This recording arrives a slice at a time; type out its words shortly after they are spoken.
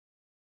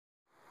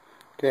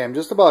Okay, I'm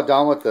just about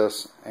done with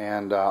this,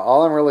 and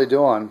all I'm really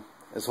doing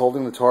is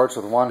holding the torch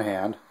with one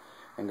hand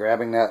and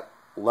grabbing that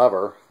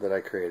lever that I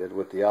created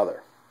with the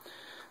other.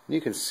 And you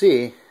can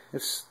see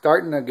it's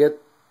starting to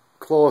get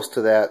close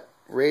to that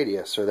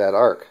radius or that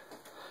arc.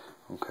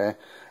 Okay,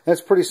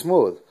 that's pretty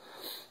smooth.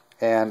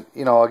 And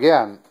you know,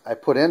 again, I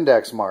put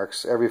index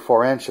marks every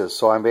 4 inches,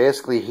 so I'm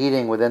basically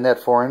heating within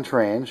that 4-inch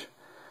range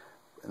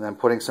and then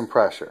putting some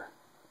pressure.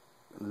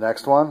 The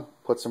next one,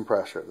 put some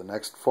pressure. The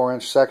next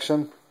 4-inch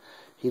section,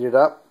 heat it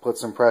up, put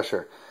some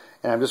pressure.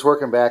 And I'm just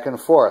working back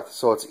and forth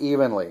so it's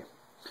evenly,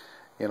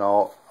 you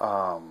know,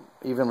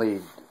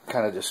 evenly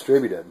kind of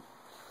distributed.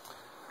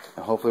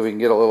 And hopefully we can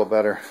get a little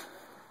better.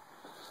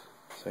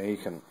 So you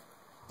can,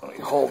 let me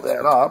hold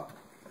that up.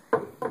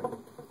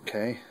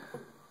 Okay,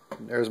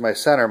 there's my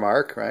center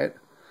mark, right?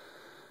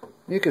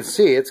 You can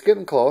see it's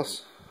getting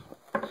close,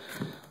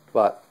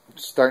 but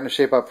it's starting to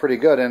shape up pretty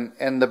good.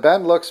 And the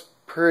bend looks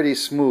pretty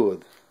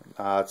smooth.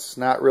 It's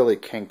not really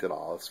kinked at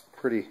all. It's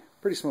pretty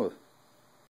smooth.